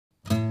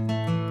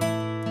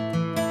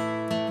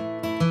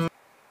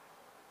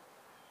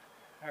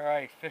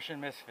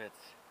Fishing Misfits.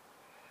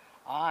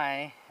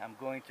 I am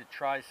going to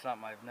try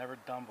something I've never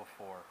done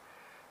before.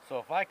 So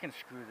if I can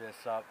screw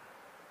this up,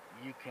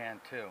 you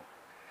can too.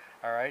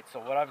 Alright, so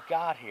what I've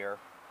got here,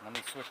 let me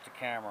switch the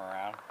camera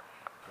around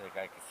so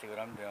that I can see what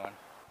I'm doing.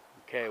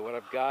 Okay, what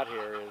I've got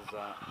here is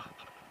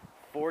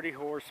 40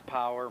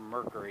 horsepower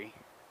Mercury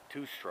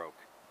 2-stroke.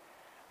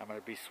 I'm going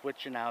to be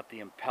switching out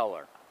the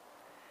impeller.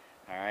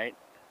 Alright,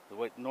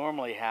 what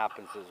normally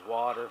happens is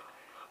water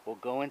will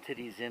go into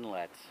these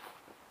inlets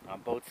on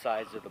both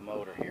sides of the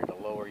motor here, the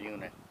lower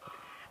unit,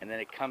 and then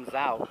it comes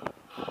out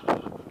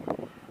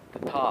the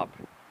top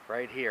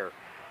right here,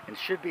 and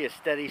should be a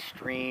steady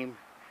stream.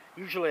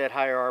 Usually at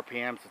higher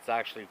RPMs it's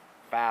actually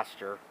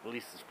faster, at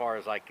least as far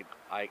as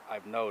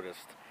I've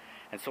noticed.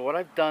 And so what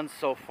I've done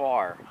so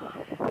far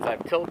is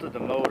I've tilted the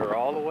motor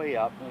all the way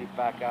up. Let me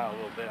back out a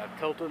little bit. I've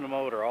tilted the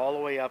motor all the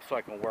way up so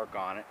I can work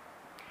on it.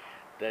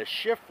 The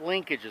shift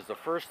linkage is the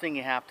first thing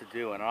you have to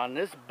do, and on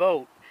this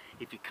boat,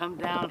 if you come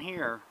down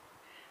here,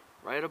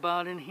 right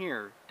about in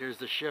here, there's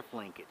the shift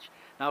linkage.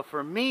 Now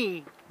for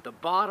me, the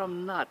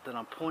bottom nut that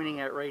I'm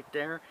pointing at right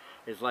there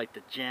is like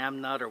the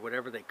jam nut or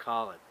whatever they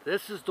call it.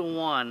 This is the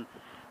one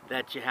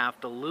that you have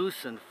to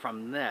loosen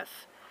from this.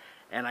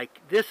 And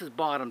this is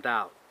bottomed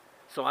out.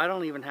 So I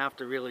don't even have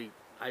to really,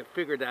 I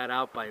figured that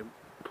out by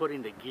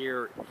putting the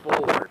gear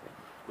forward,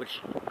 which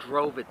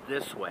drove it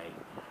this way.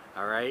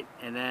 Alright,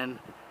 and then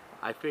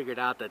I figured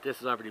out that this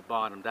is already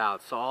bottomed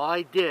out. So all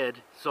I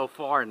did so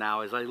far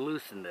now is I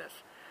loosened this.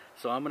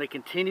 So I'm going to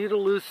continue to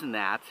loosen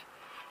that,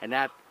 and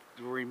that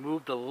will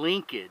remove the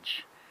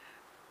linkage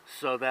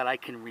so that I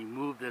can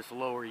remove this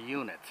lower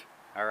unit.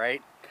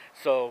 Alright,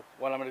 so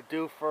what I'm going to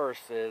do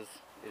first is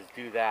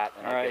do that,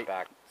 and I'll get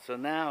back. So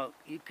now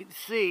you can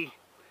see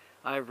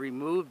I've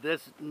removed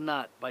this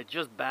nut by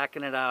just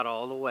backing it out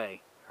all the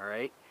way.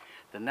 Alright,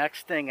 the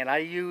next thing, and I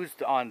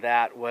used on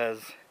that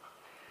was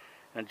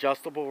an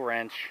adjustable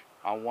wrench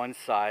on one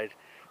side.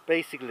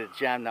 Basically the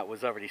jam nut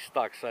was already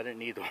stuck, so I didn't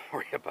need to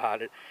worry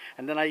about it.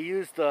 And then I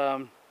used,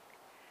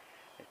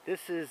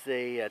 this is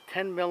a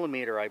 10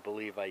 millimeter I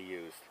believe I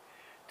used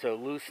to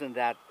loosen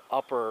that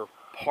upper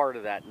part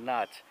of that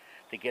nut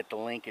to get the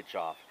linkage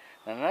off.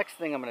 Now the next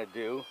thing I'm going to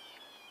do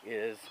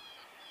is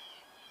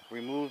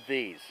remove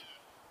these.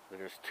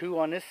 There's 2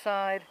 on this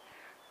side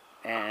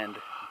and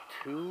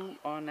 2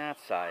 on that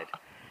side.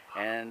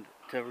 And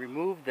to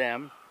remove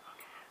them,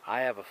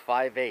 I have a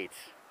 5/8.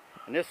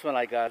 And this one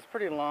I got, it's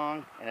pretty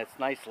long and it's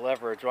nice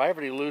leverage. Well, I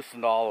already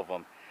loosened all of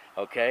them,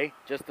 okay,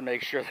 just to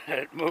make sure that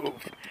it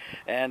moved.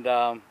 And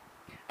I'm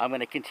going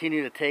to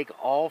continue to take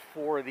all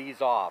 4 of these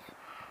off.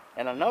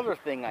 And another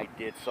thing I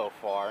did so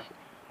far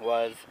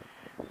was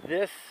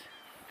this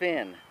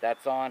fin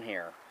that's on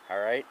here,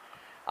 alright,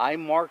 I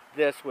marked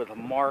this with a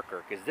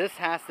marker because this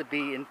has to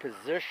be in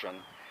position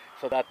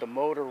so that the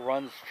motor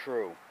runs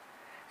true.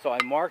 So I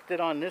marked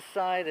it on this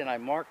side and I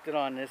marked it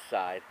on this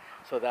side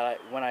so that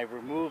when I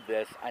remove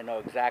this, I know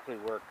exactly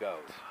where it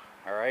goes.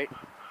 Alright?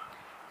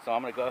 So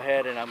I'm going to go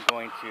ahead and I'm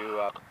going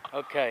to,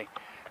 okay,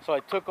 so I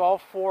took all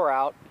 4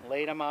 out,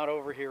 laid them out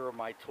over here where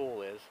my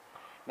tool is.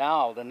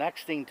 Now the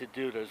next thing to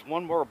do, there's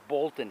one more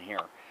bolt in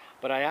here,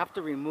 but I have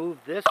to remove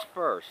this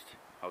first.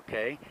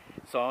 Okay,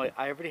 so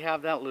I already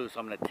have that loose.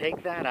 I'm going to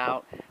take that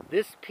out.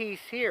 This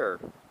piece here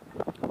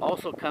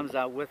also comes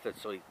out with it,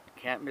 so you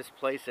can't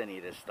misplace any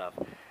of this stuff.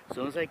 As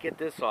soon as I get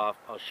this off,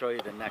 I'll show you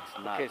the next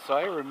nut. Okay, so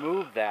I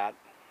removed that.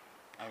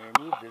 I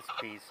removed this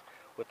piece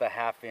with a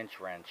 1/2-inch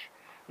wrench.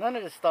 None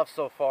of this stuff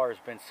so far has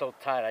been so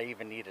tight I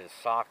even needed a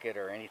socket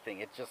or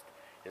anything. It just,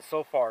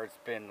 so far it's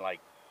been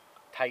like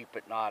tight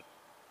but not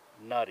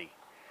nutty,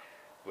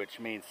 which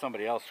means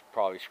somebody else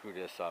probably screwed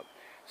this up.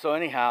 So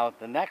anyhow,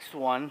 the next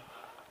one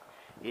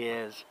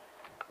is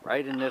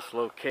right in this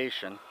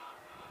location.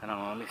 I don't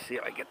know, let me see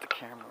if I get the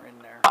camera in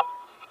there.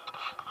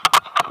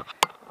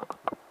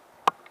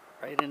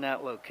 Right in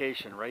that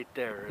location, right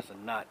there is a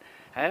nut.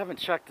 I haven't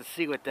checked to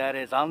see what that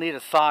is. I'll need a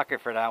socket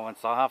for that one,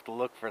 so I'll have to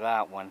look for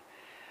that one,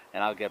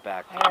 and I'll get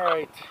back.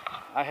 Alright,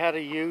 I had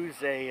to use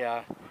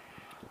a,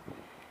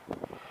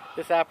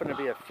 this happened to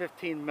be a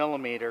 15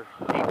 millimeter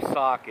deep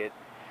socket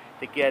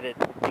to get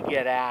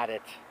at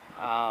it.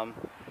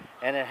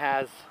 And it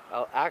has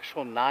an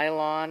actual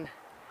nylon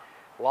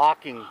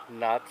locking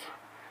nut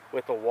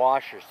with a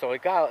washer. So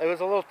it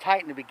was a little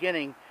tight in the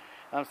beginning.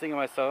 I was thinking to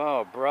myself,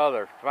 oh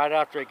brother, right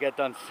after I get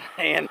done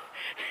saying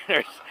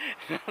there's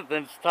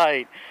nothing's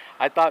tight,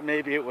 I thought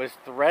maybe it was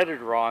threaded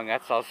wrong.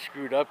 That's how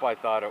screwed up I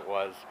thought it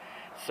was.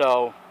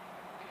 So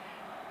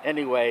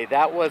anyway,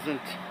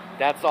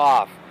 that's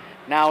off.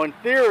 Now in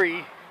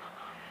theory,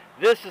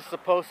 this is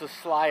supposed to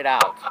slide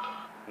out.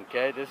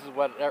 Okay, this is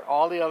what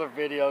all the other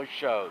videos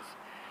shows.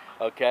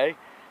 Okay,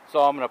 so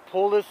I'm going to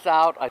pull this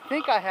out. I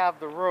think I have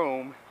the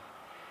room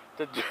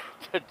to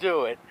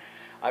do it,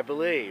 I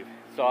believe.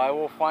 So I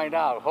will find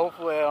out.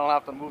 Hopefully I don't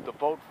have to move the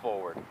boat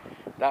forward.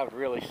 That would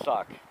really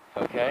suck.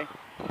 Okay,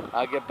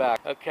 I'll get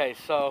back. Okay,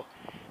 so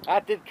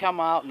that did come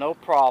out, no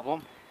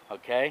problem.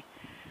 Okay,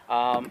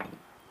 I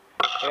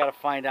got to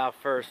find out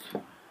first.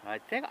 I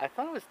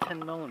thought it was 10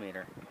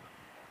 millimeter.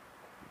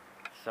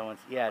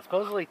 Yeah, it's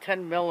supposedly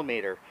 10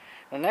 millimeter.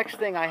 The next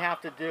thing I have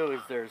to do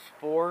is there's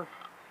four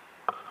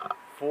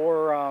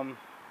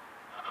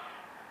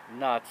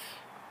nuts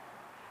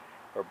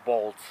or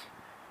bolts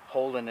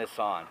holding this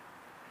on.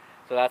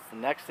 So that's the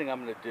next thing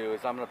I'm going to do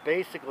is I'm going to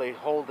basically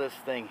hold this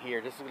thing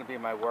here. This is going to be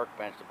my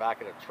workbench, the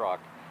back of the truck.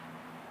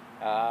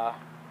 I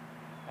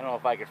don't know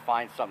if I could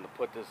find something to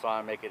put this on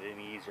and make it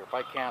any easier. If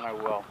I can, I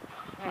will.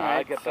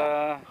 Alright,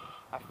 I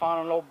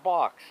found an old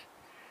box.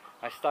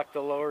 I stuck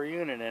the lower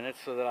unit in it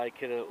so that I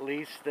could at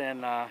least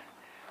then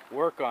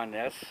work on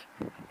this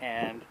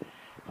and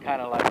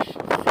kind of like see it.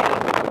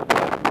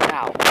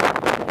 Now,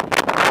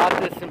 got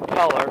this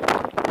impeller.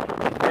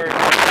 It's very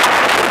terrific.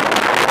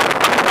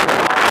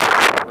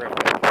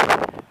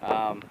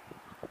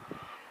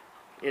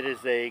 It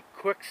is a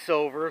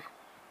Quicksilver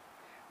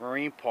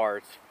Marine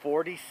Parts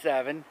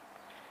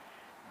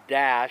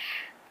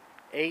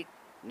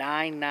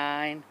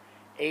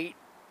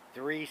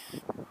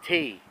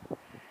 47-89983T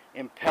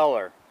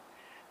impeller.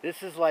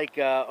 This is like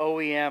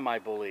OEM, I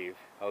believe.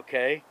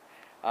 Okay,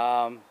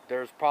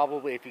 there's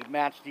probably, if you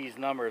match these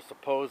numbers,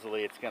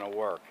 supposedly it's gonna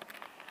work.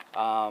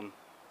 I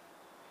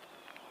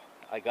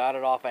got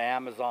it off of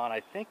Amazon.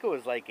 I think it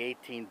was like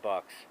 18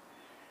 bucks.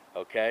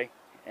 Okay,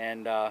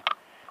 and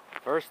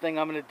first thing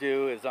I'm gonna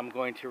do is I'm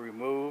going to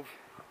remove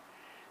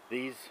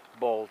these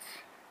bolts,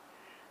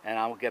 and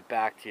I'll get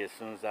back to you as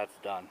soon as that's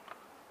done.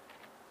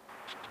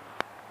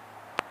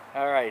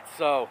 Alright,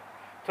 so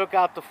took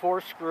out the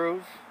 4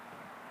 screws.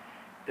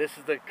 This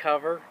is the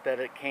cover that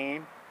it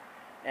came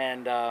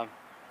and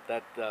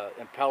that the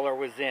impeller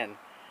was in,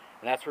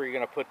 and that's where you're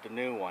going to put the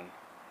new one.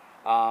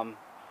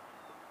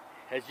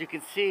 As you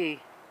can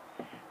see,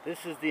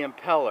 this is the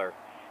impeller,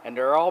 and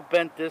they're all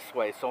bent this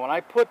way. So when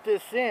I put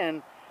this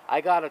in,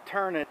 I got to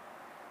turn it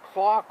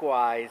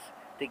clockwise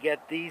to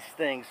get these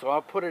things. So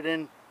I'll put it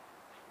in.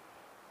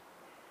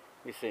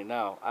 Let me see.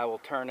 No, I will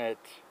turn it.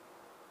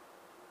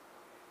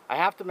 I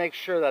have to make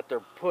sure that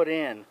they're put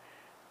in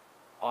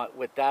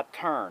with that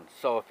turn.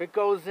 So if it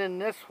goes in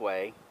this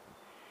way,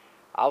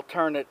 I'll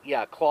turn it,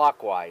 yeah,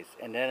 clockwise,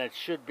 and then it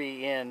should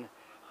be in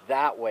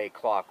that way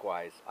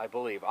clockwise, I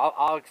believe.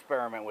 I'll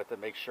experiment with it,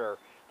 make sure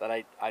that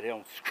I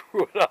don't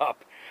screw it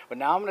up. But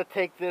now I'm going to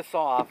take this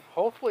off.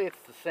 Hopefully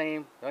it's the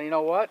same. You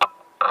know what?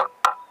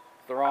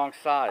 It's the wrong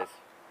size.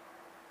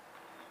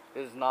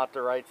 This is not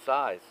the right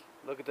size.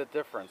 Look at the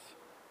difference.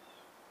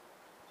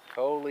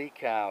 Holy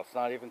cow, it's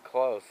not even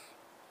close.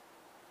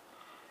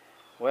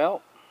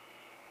 Well,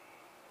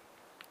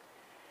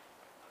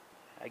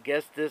 I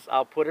guess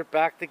I'll put it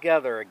back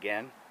together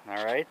again.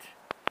 Alright.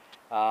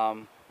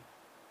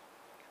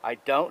 I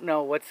don't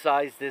know what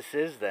size this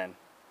is then.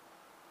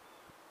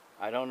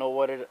 I don't know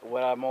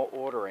what I'm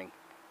ordering.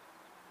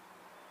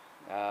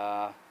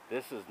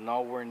 This is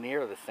nowhere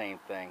near the same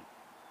thing.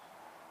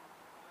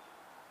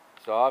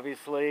 So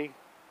obviously,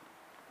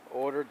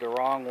 ordered the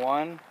wrong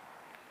one.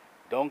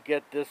 Don't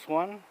get this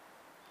one.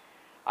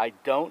 I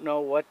don't know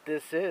what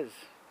this is.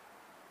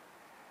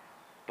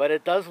 But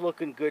it does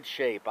look in good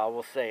shape, I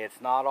will say.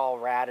 It's not all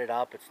ratted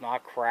up. It's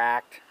not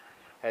cracked.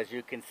 As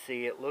you can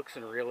see, it looks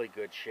in really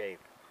good shape.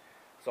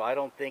 So I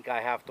don't think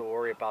I have to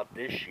worry about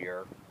this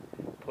year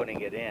putting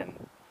it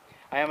in.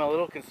 I am a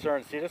little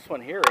concerned. See, this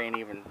one here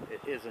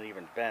isn't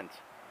even bent.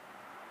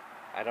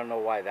 I don't know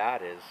why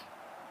that is.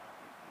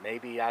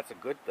 Maybe that's a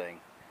good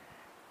thing.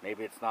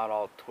 Maybe it's not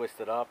all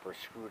twisted up or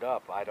screwed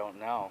up. I don't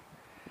know.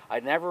 I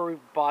never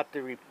bought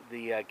the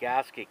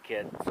gasket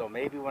kit, so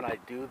maybe when I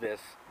do this,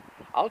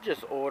 I'll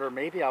just order.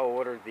 Maybe I'll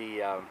order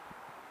the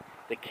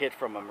kit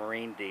from a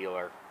marine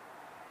dealer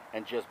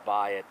and just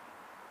buy it.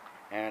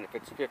 And if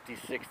it's 50,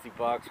 60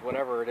 bucks,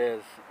 whatever it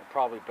is, I'm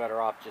probably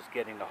better off just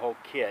getting the whole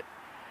kit.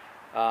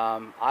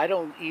 I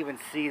don't even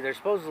see, there's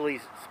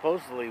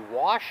supposedly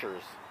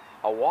washers,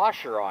 a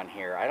washer on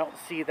here. I don't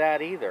see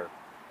that either.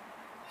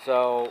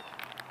 So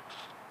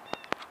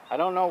I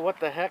don't know what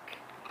the heck.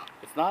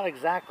 It's not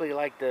exactly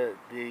like the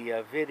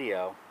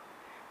video.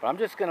 But I'm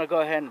just going to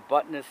go ahead and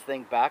button this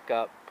thing back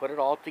up, put it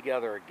all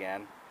together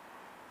again.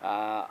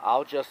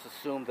 I'll just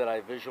assume that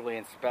I visually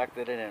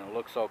inspected it and it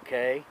looks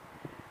okay.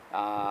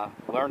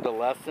 Learned a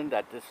lesson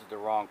that this is the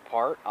wrong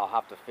part. I'll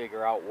have to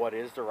figure out what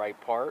is the right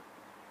part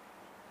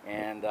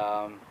and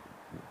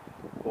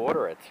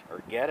order it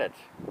or get it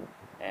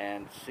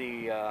and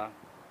see.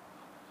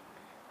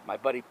 My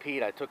buddy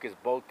Pete, I took his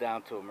boat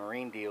down to a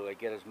marine dealer to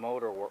get his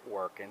motor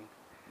working.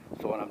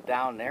 So when I'm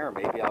down there,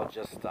 maybe I'll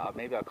just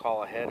maybe I'll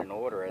call ahead and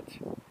order it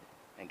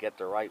and get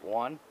the right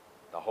one,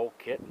 the whole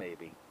kit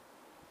maybe.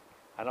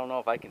 I don't know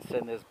if I can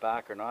send this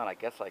back or not. I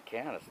guess I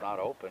can. It's not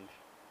opened,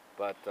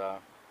 but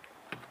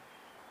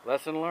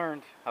lesson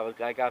learned.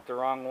 I got the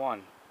wrong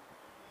one.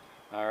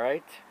 All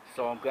right,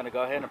 so I'm going to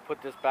go ahead and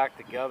put this back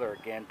together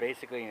again,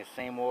 basically in the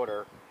same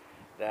order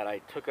that I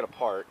took it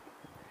apart,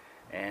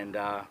 and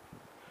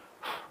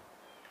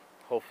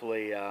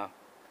hopefully I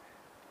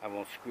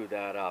won't screw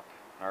that up.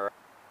 All right.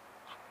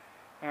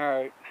 All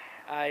right,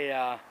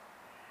 I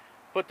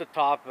put the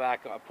top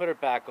back, put it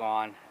back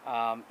on.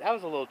 That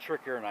was a little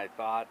trickier than I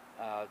thought,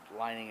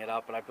 lining it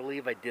up, but I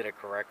believe I did it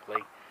correctly.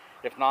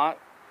 If not,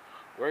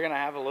 we're gonna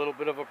have a little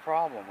bit of a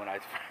problem when I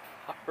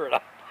fire it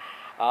up.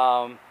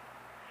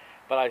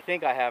 But I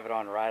think I have it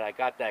on right. I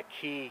got that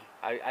key.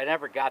 I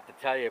never got to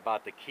tell you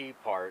about the key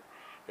part.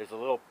 There's a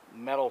little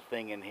metal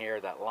thing in here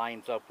that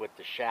lines up with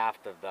the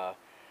shaft of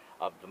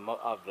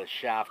the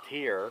shaft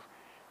here,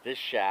 this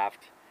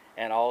shaft,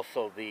 and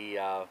also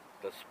the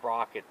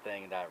sprocket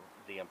thing, that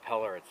the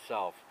impeller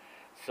itself.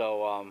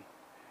 So,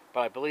 but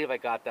I believe I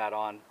got that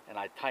on, and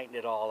I tightened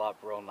it all up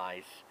real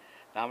nice.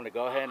 Now I'm going to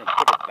go ahead and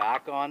put it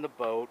back on the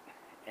boat,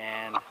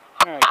 and all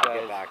right, guys,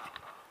 get back.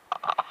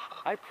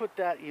 I put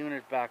that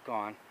unit back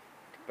on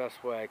the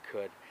best way I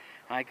could,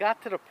 and I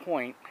got to the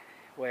point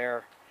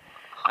where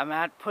I'm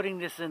at putting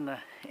this in the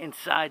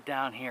inside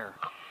down here.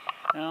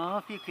 Now, I don't know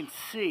if you can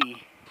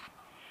see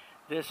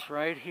this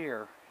right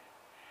here.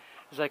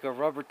 It's like a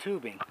rubber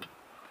tubing.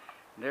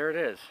 There it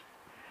is.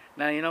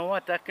 Now, you know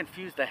what? That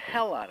confused the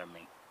hell out of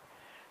me.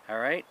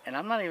 Alright? And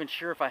I'm not even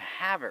sure if I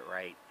have it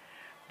right.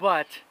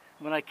 But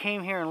when I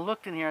came here and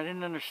looked in here, I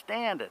didn't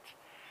understand it.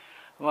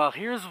 Well,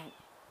 here's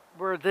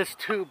where this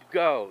tube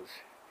goes.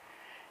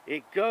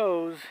 It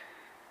goes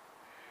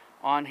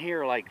on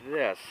here like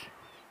this.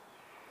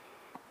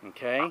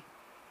 Okay?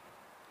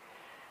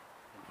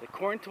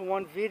 According to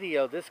one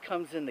video, this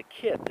comes in the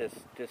kit,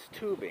 this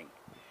tubing.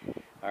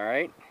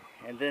 Alright?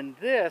 And then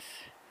this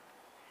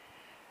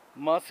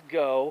must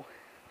go,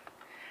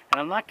 and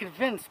I'm not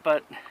convinced,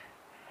 but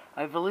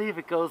I believe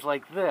it goes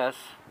like this,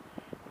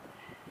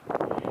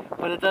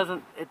 but it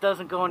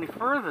doesn't go any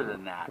further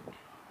than that.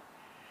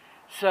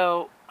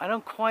 So I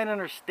don't quite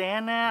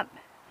understand that.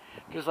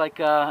 There's like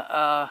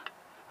a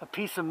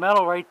piece of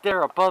metal right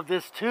there above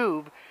this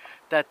tube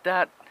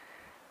that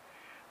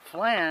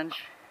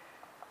flange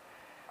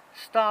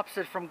stops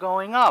it from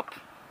going up.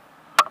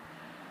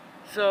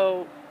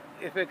 So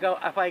if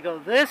I go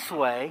this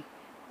way,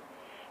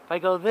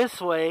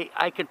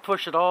 I could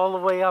push it all the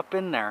way up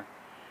in there.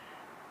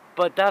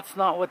 But that's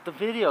not what the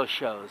video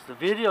shows. The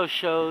video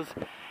shows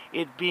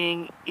it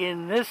being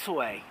in this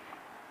way.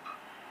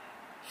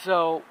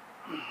 So,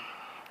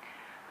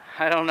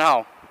 I don't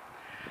know.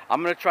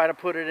 I'm going to try to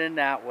put it in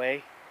that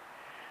way,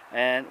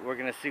 and we're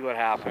going to see what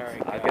happens.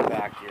 Right, I'll get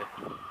back to you.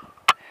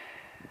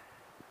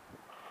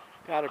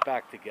 Got it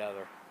back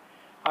together.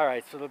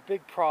 Alright, so the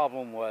big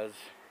problem was,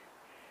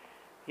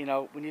 you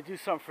know, when you do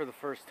something for the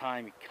first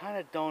time, you kind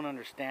of don't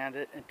understand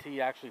it until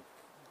you actually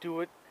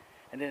do it,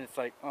 and then it's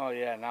like, oh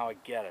yeah, now I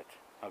get it,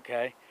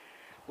 okay?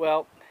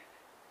 Well,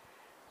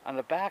 on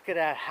the back of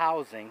that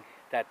housing,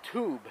 that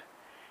tube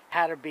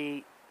had to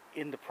be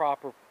in the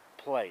proper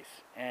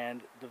place,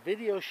 and the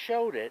video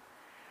showed it,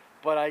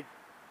 but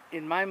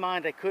in my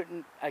mind, I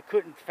couldn't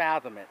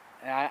fathom it.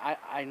 And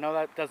I know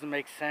that doesn't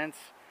make sense,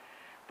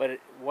 but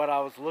what I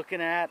was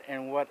looking at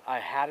and what I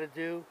had to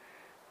do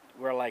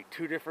were like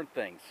two different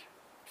things.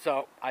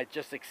 So I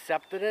just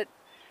accepted it,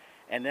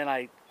 and then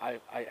I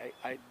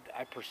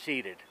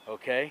proceeded,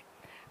 okay?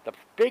 The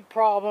big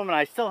problem, and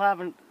I still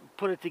haven't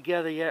put it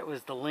together yet,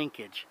 was the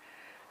linkage.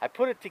 I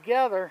put it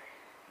together,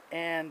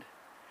 and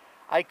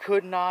I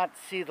could not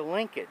see the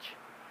linkage.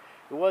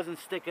 It wasn't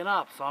sticking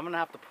up, so I'm going to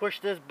have to push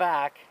this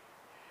back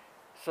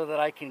so that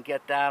I can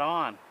get that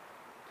on.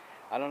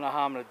 I don't know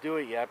how I'm going to do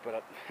it yet,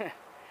 but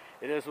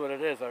it is what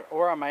it is.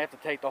 Or I might have to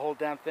take the whole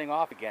damn thing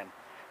off again.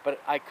 But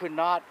I could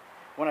not.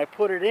 When I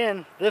put it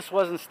in, this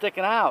wasn't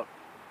sticking out.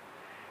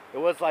 It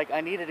was like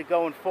I needed to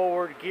go in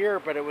forward gear,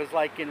 but it was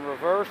like in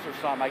reverse or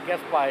something. I guess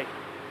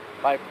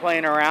by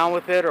playing around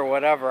with it or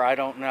whatever, I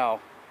don't know.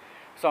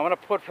 So I'm going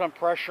to put some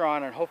pressure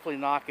on and hopefully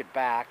knock it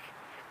back,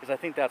 because I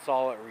think that's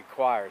all it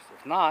requires.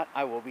 If not,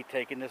 I will be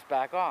taking this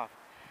back off.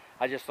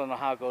 I just don't know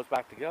how it goes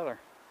back together.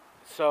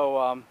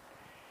 So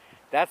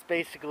that's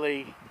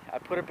basically, I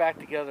put it back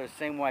together the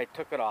same way I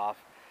took it off.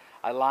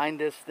 I lined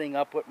this thing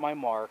up with my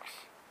marks.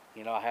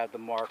 You know, I had the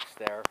marks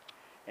there,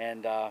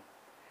 and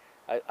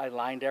I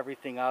lined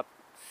everything up,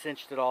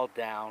 cinched it all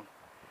down.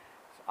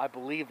 So I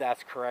believe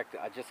that's correct.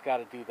 I just got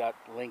to do that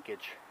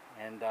linkage,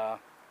 and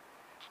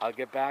I'll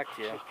get back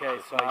to you.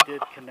 Okay, so I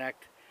did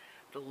connect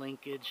the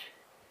linkage.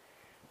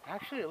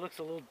 Actually, it looks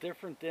a little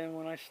different than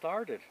when I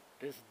started.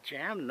 This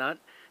jam nut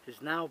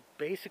is now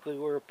basically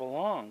where it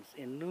belongs,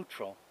 in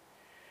neutral.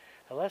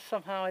 Unless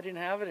somehow I didn't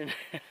have it in,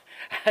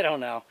 I don't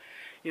know.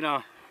 You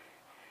know,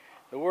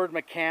 the word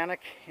mechanic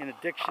in a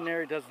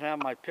dictionary doesn't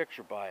have my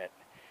picture by it.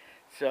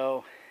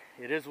 So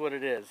it is what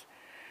it is.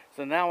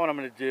 So now what I'm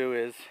going to do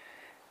is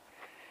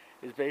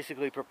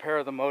basically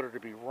prepare the motor to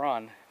be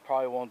run.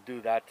 Probably won't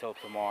do that till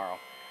tomorrow.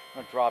 I'm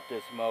going to drop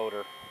this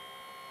motor.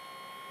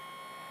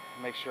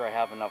 Make sure I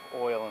have enough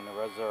oil in the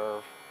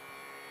reserve.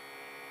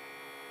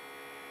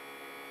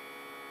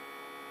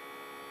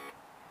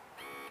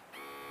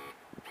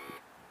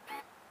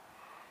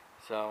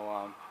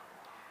 So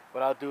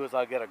what I'll do is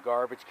I'll get a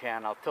garbage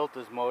can. I'll tilt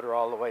this motor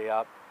all the way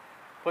up,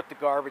 put the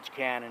garbage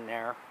can in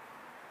there,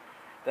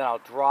 then I'll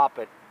drop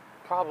it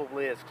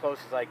probably as close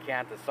as I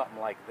can to something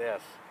like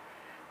this,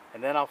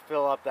 and then I'll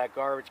fill up that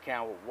garbage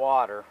can with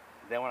water.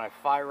 Then when I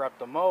fire up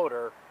the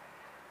motor,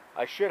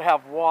 I should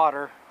have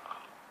water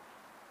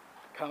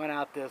coming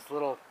out this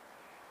little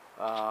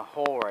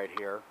hole right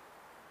here.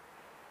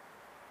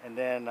 And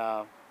then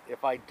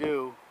if I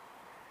do,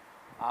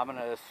 I'm going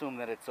to assume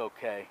that it's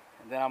okay.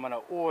 And then I'm going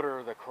to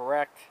order the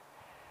correct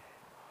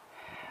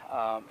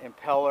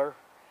impeller,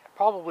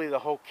 probably the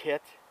whole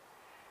kit,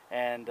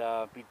 and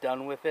be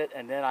done with it.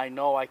 And then I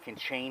know I can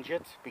change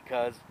it,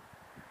 because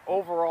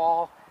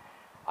overall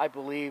I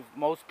believe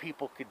most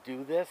people could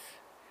do this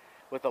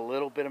with a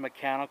little bit of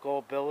mechanical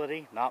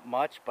ability, not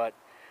much, but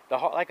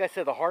like I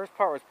said, the hardest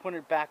part was putting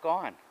it back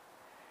on.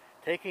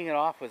 Taking it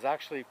off was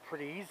actually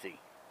pretty easy.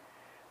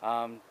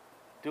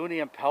 Doing the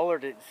impeller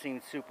didn't seem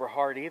super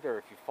hard either.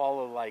 If you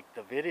follow like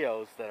the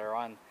videos that are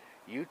on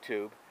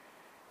YouTube,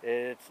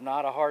 it's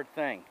not a hard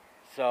thing.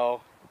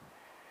 So,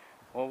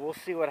 well, we'll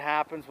see what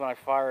happens when I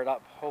fire it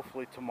up,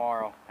 hopefully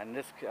tomorrow. And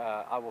this,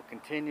 I will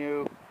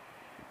continue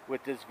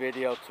with this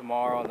video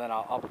tomorrow, and then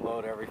I'll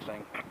upload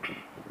everything.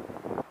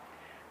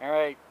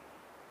 Alright,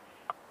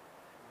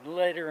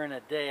 later in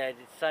the day I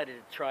decided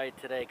to try it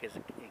today because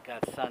it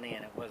got sunny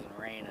and it wasn't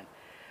raining.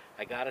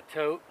 I got a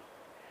tote,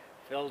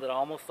 filled it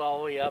almost all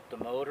the way up. The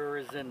motor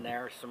is in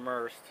there,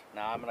 submerged.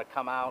 Now I'm going to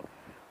come out.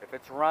 If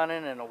it's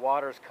running and the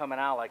water's coming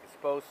out like it's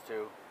supposed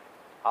to,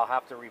 I'll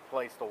have to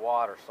replace the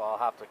water, so I'll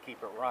have to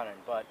keep it running.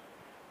 But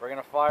we're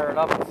going to fire it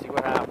up and see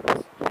what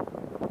happens.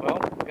 Well,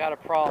 we got a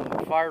problem.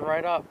 It fired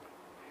right up.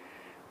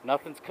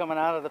 Nothing's coming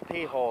out of the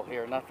pee hole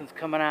here. Nothing's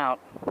coming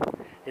out.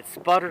 It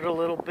sputtered a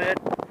little bit.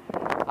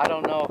 I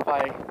don't know if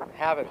I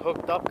have it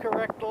hooked up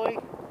correctly.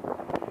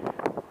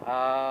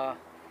 I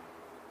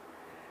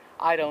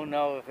don't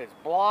know if it's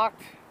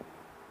blocked.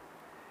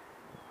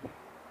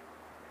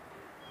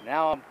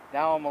 Now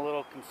I'm a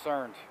little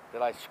concerned.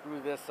 Did I screw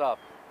this up?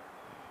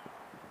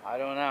 I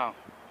don't know.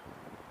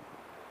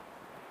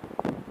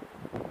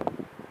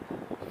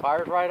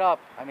 Fired right up.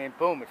 I mean,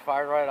 boom, it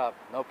fired right up.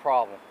 No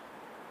problem.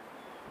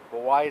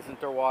 But why isn't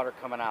there water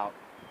coming out?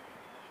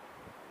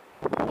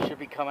 It should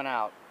be coming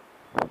out.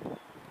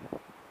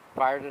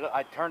 Fired it.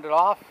 I turned it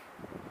off.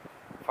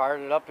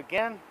 Fired it up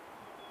again.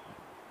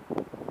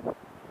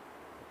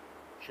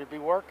 Should be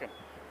working.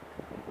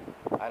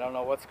 I don't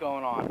know what's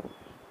going on.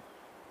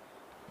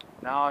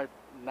 Now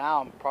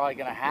I'm probably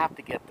going to have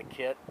to get the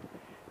kit,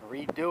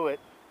 redo it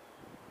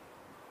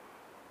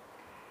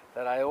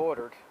that I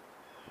ordered,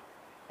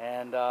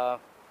 and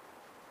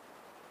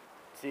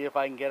see if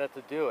I can get it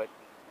to do it.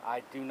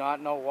 I do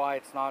not know why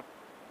it's not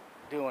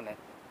doing it.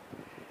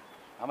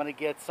 I'm going to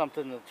get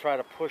something to try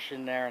to push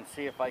in there and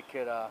see if I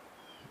could,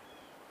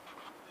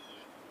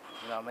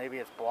 maybe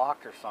it's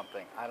blocked or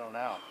something. I don't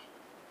know.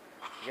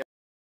 I